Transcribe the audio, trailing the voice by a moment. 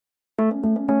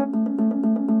Welcome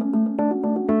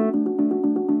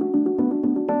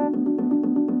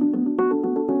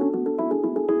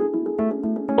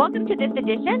to this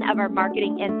edition of our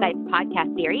Marketing Insights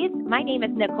podcast series. My name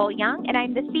is Nicole Young, and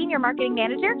I'm the Senior Marketing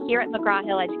Manager here at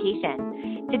McGraw-Hill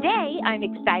Education. Today, I'm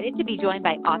excited to be joined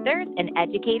by authors and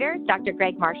educators, Dr.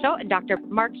 Greg Marshall and Dr.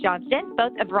 Mark Johnston,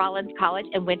 both of Rollins College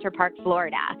in Winter Park,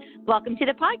 Florida. Welcome to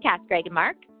the podcast, Greg and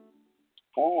Mark.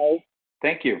 Hi.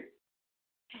 Thank you.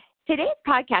 Today's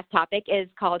podcast topic is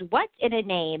called What's in a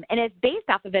Name, and is based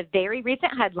off of a very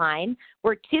recent headline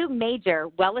where two major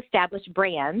well-established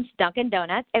brands, Dunkin'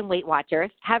 Donuts and Weight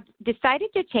Watchers, have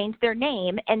decided to change their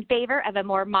name in favor of a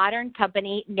more modern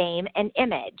company name and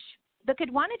image. But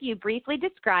could one of you briefly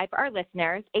describe for our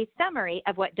listeners a summary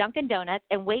of what Dunkin' Donuts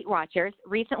and Weight Watchers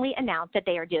recently announced that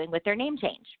they are doing with their name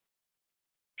change?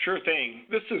 Sure thing.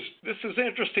 This is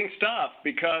interesting stuff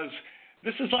because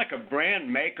this is like a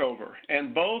brand makeover,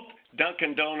 and both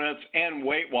Dunkin' Donuts and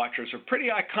Weight Watchers are pretty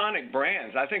iconic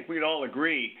brands. I think we'd all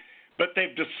agree. But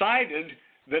they've decided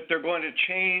that they're going to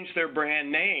change their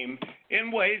brand name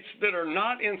in ways that are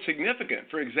not insignificant.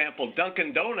 For example,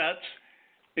 Dunkin' Donuts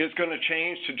is going to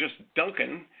change to just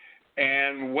Dunkin',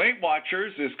 and Weight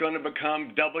Watchers is going to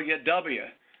become WW.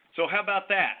 So how about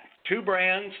that? Two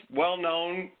brands,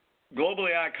 well-known,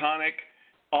 globally iconic,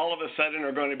 all of a sudden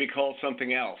are going to be called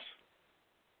something else.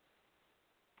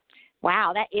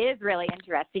 Wow, that is really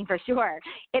interesting for sure.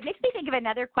 It makes me think of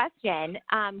another question.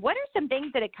 What are some things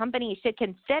that a company should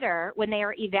consider when they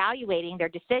are evaluating their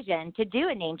decision to do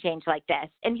a name change like this?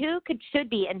 And who should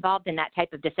be involved in that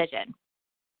type of decision?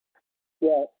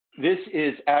 Well, this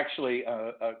is actually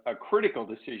a critical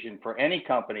decision for any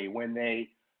company when they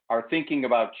are thinking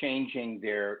about changing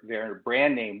their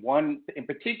brand name. One in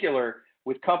particular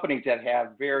with companies that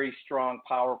have very strong,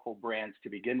 powerful brands to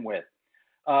begin with.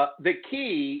 The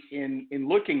key in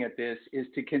looking at this is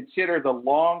to consider the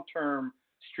long-term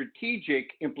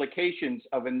strategic implications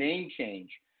of a name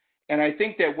change. And I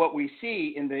think that what we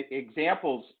see in the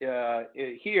examples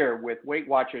here with Weight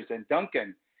Watchers and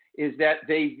Dunkin' is that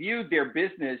they viewed their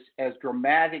business as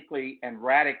dramatically and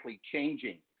radically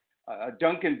changing.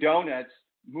 Dunkin' Donuts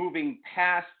moving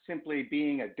past simply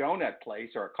being a donut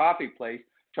place or a coffee place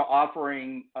to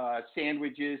offering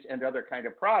sandwiches and other kind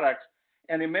of products.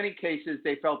 And in many cases,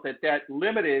 they felt that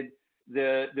limited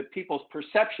the people's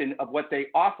perception of what they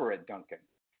offer at Dunkin'.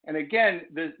 And again,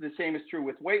 the same is true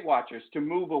with Weight Watchers, to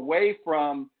move away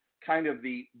from kind of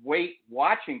the weight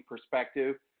watching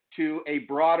perspective to a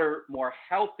broader, more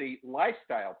healthy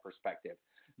lifestyle perspective.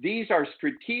 These are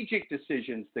strategic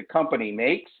decisions the company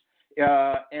makes.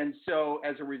 And so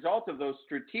as a result of those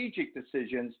strategic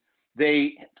decisions,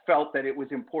 they felt that it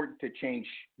was important to change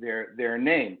their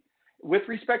name. With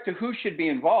respect to who should be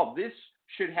involved, this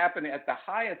should happen at the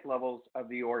highest levels of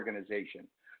the organization.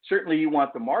 Certainly you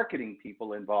want the marketing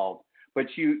people involved, but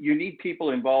you need people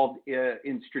involved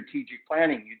in strategic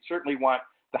planning. You'd certainly want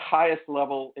the highest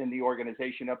level in the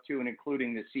organization up to and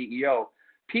including the CEO.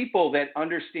 People that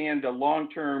understand the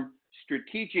long-term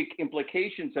strategic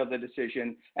implications of the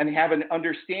decision and have an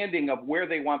understanding of where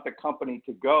they want the company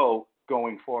to go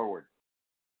going forward.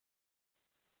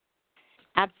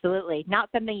 Absolutely. Not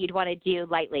something you'd want to do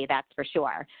lightly, that's for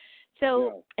sure.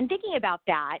 So in thinking about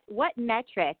that, what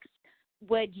metrics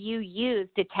would you use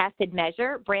to test and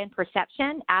measure brand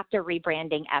perception after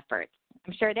rebranding efforts?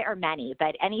 I'm sure there are many,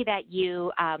 but any that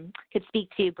you could speak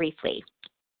to briefly.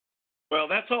 Well,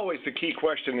 that's always the key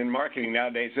question in marketing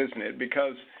nowadays, isn't it?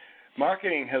 Because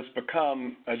marketing has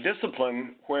become a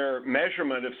discipline where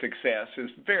measurement of success is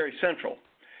very central.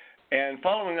 And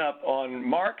following up on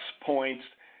Mark's points,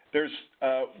 there's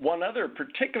one other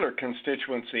particular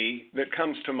constituency that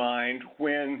comes to mind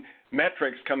when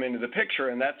metrics come into the picture,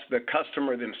 and that's the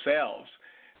customer themselves.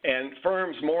 And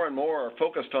firms more and more are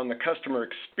focused on the customer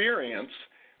experience,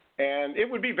 and it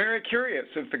would be very curious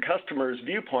if the customer's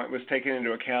viewpoint was taken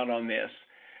into account on this.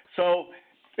 So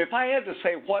if I had to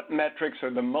say what metrics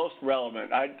are the most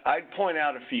relevant, I'd point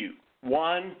out a few.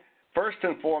 One, first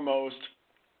and foremost,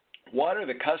 what are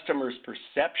the customer's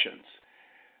perceptions?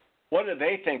 What do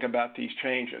they think about these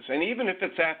changes? And even if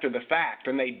it's after the fact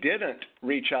and they didn't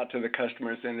reach out to the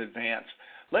customers in advance,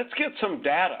 let's get some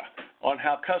data on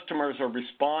how customers are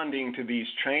responding to these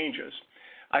changes.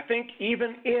 I think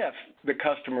even if the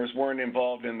customers weren't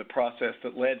involved in the process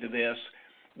that led to this,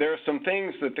 there are some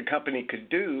things that the company could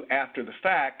do after the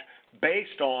fact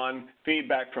based on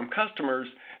feedback from customers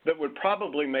that would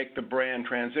probably make the brand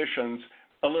transitions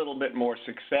a little bit more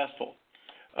successful.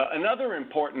 Another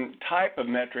important type of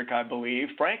metric, I believe,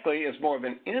 frankly, is more of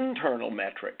an internal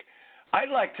metric. I'd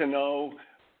like to know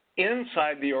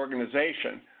inside the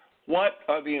organization, what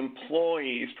are the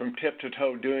employees from tip to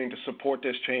toe doing to support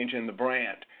this change in the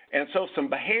brand? And so some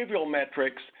behavioral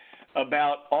metrics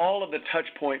about all of the touch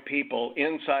point people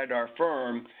inside our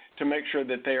firm to make sure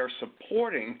that they are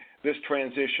supporting this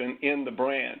transition in the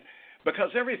brand. Because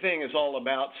everything is all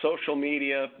about social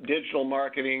media, digital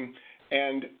marketing,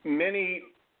 and many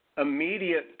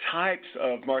immediate types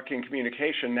of marketing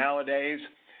communication nowadays.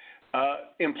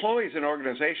 Employees and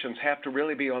organizations have to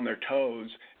really be on their toes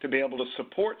to be able to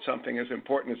support something as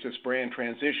important as this brand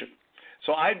transition.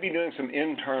 So I'd be doing some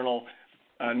internal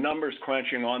numbers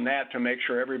crunching on that to make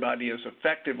sure everybody is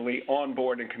effectively on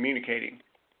board and communicating.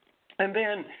 And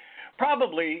then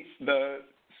probably the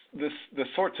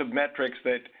sorts of metrics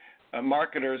that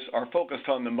marketers are focused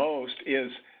on the most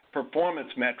is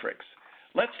performance metrics.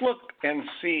 Let's look and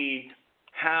see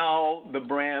how the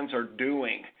brands are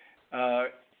doing.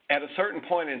 At a certain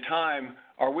point in time,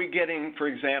 are we getting, for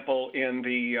example, in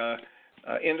the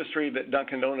industry that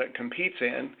Dunkin' Donut competes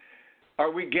in,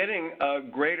 are we getting a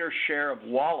greater share of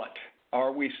wallet?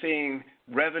 Are we seeing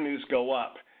revenues go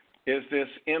up? Is this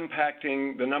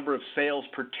impacting the number of sales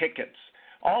per tickets?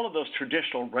 All of those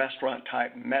traditional restaurant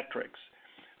type metrics.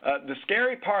 The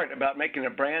scary part about making a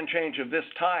brand change of this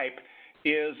type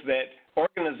is that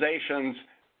organizations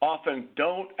often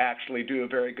don't actually do a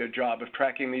very good job of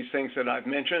tracking these things that I've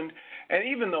mentioned. And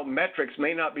even though metrics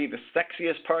may not be the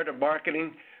sexiest part of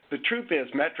marketing, the truth is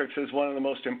metrics is one of the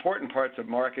most important parts of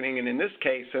marketing. And in this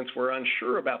case, since we're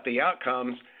unsure about the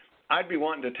outcomes, I'd be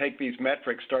wanting to take these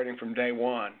metrics starting from day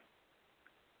one.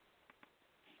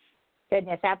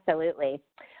 Goodness, absolutely.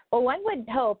 Well, one would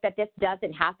hope that this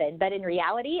doesn't happen, but in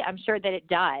reality, I'm sure that it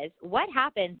does. What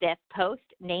happens if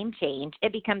post-name change,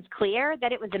 it becomes clear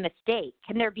that it was a mistake?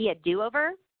 Can there be a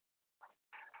do-over?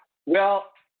 Well,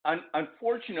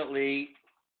 unfortunately,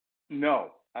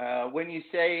 no. When you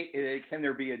say, can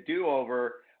there be a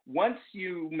do-over, once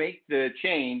you make the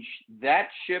change, that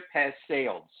ship has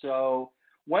sailed. So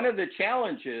one of the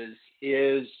challenges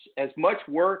is as much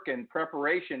work and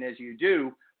preparation as you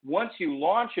do, once you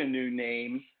launch a new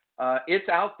name, it's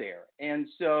out there. And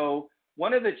so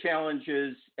one of the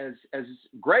challenges, as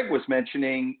Greg was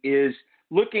mentioning, is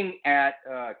looking at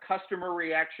customer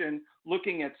reaction,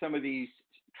 looking at some of these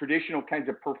traditional kinds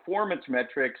of performance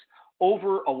metrics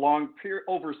over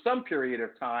over some period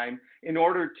of time in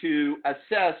order to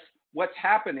assess what's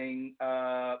happening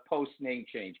post name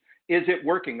change. Is it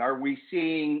working? Are we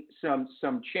seeing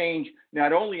some change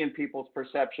not only in people's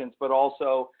perceptions but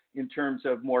also in terms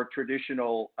of more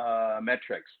traditional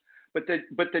metrics? But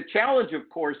the challenge, of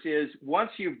course, is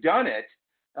once you've done it,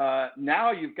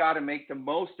 now you've got to make the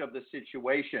most of the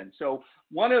situation. So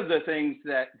one of the things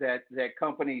that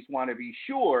companies want to be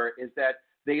sure is that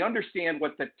they understand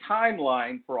what the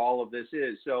timeline for all of this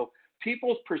is. So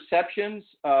people's perceptions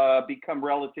become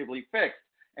relatively fixed.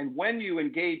 And when you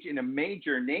engage in a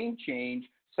major name change,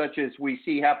 such as we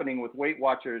see happening with Weight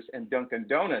Watchers and Dunkin'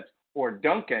 Donuts or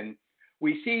Dunkin',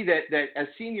 we see that as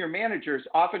senior managers,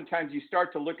 oftentimes you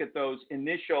start to look at the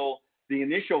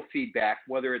initial feedback,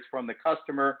 whether it's from the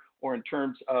customer or in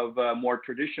terms of more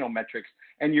traditional metrics,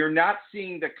 and you're not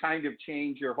seeing the kind of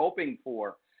change you're hoping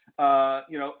for.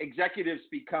 Executives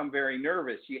become very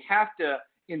nervous. You have to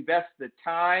invest the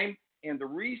time and the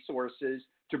resources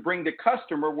to bring the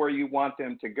customer where you want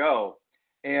them to go.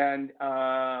 And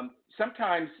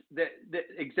sometimes the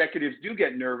executives do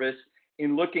get nervous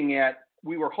in looking at,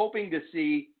 we were hoping to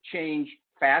see change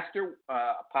faster,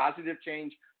 positive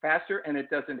change faster, and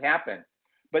it doesn't happen.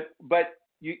 But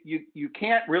you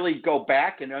can't really go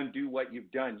back and undo what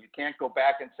you've done. You can't go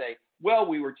back and say, well,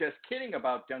 we were just kidding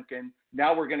about Dunkin'.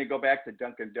 Now we're going to go back to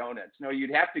Dunkin' Donuts. No,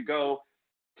 you'd have to go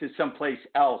to someplace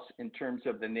else in terms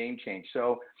of the name change.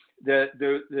 So the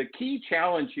key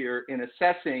challenge here in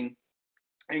assessing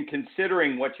and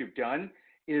considering what you've done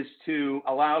is to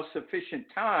allow sufficient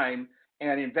time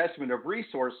and investment of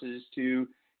resources to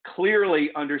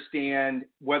clearly understand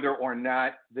whether or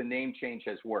not the name change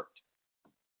has worked.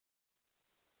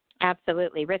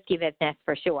 Absolutely. Risky business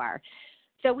for sure.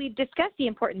 So we've discussed the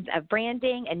importance of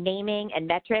branding and naming and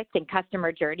metrics and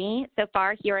customer journey so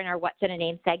far here in our What's in a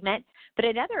Name segment. But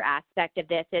another aspect of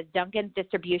this is Dunkin's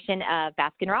distribution of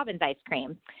Baskin-Robbins ice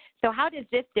cream. So how does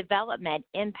this development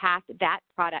impact that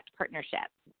product partnership?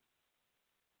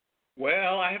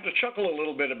 Well, I have to chuckle a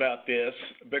little bit about this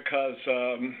because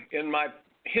in my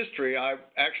history, I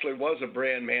actually was a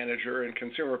brand manager in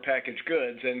consumer packaged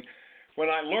goods. And when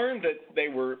I learned that they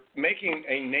were making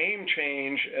a name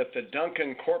change at the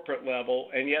Dunkin' corporate level,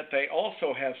 and yet they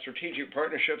also have strategic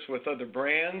partnerships with other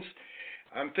brands,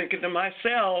 I'm thinking to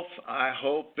myself, I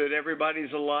hope that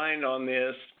everybody's aligned on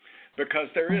this because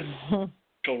there is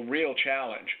a real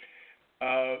challenge.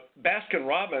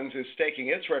 Baskin-Robbins is staking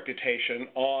its reputation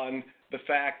on the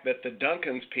fact that the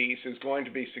Dunkin's piece is going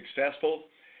to be successful,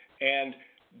 and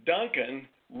Dunkin'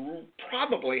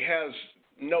 probably has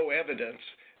no evidence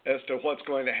as to what's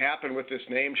going to happen with this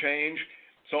name change.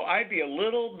 So I'd be a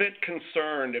little bit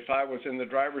concerned if I was in the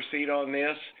driver's seat on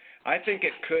this. I think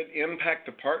it could impact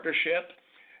the partnership,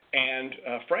 and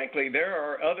frankly, there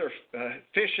are other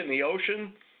fish in the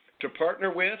ocean to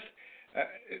partner with.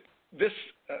 This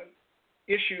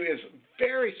issue is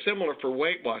very similar for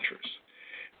Weight Watchers,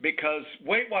 because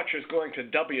Weight Watchers going to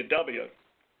WW,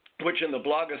 which in the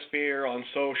blogosphere, on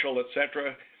social,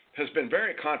 etc., has been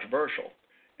very controversial.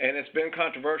 And it's been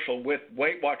controversial with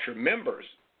Weight Watcher members,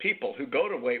 people who go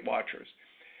to Weight Watchers.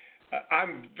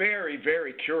 I'm very,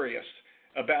 very curious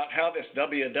about how this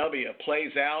WW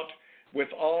plays out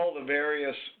with all the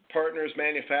various partners,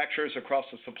 manufacturers across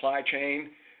the supply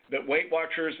chain that Weight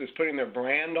Watchers is putting their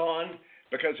brand on.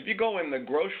 Because if you go in the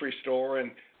grocery store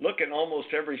and look in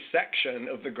almost every section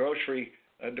of the grocery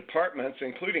departments,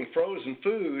 including frozen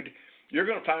food, you're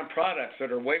going to find products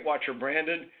that are Weight Watcher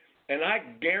branded. And I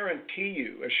guarantee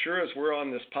you, as sure as we're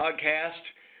on this podcast,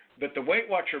 that the Weight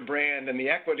Watcher brand and the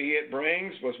equity it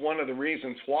brings was one of the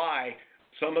reasons why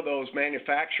some of those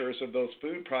manufacturers of those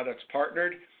food products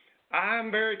partnered.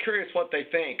 I'm very curious what they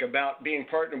think about being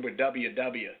partnered with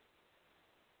WW.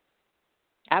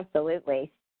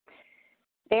 Absolutely.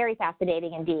 Very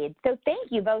fascinating indeed. So thank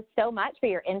you both so much for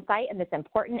your insight in this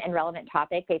important and relevant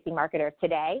topic facing marketers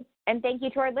today. And thank you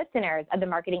to our listeners of the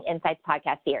Marketing Insights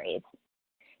podcast series.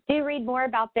 To read more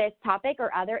about this topic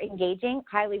or other engaging,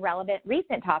 highly relevant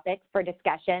recent topics for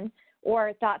discussion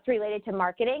or thoughts related to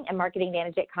marketing and marketing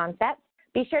management concepts,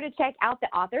 be sure to check out the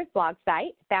author's blog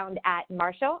site found at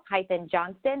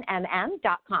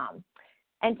marshall-johnstonmm.com.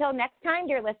 Until next time,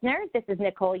 dear listeners, this is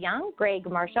Nicole Young, Greg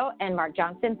Marshall, and Mark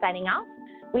Johnston signing off.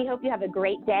 We hope you have a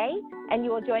great day, and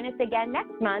you will join us again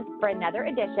next month for another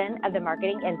edition of the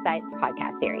Marketing Insights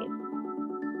podcast series.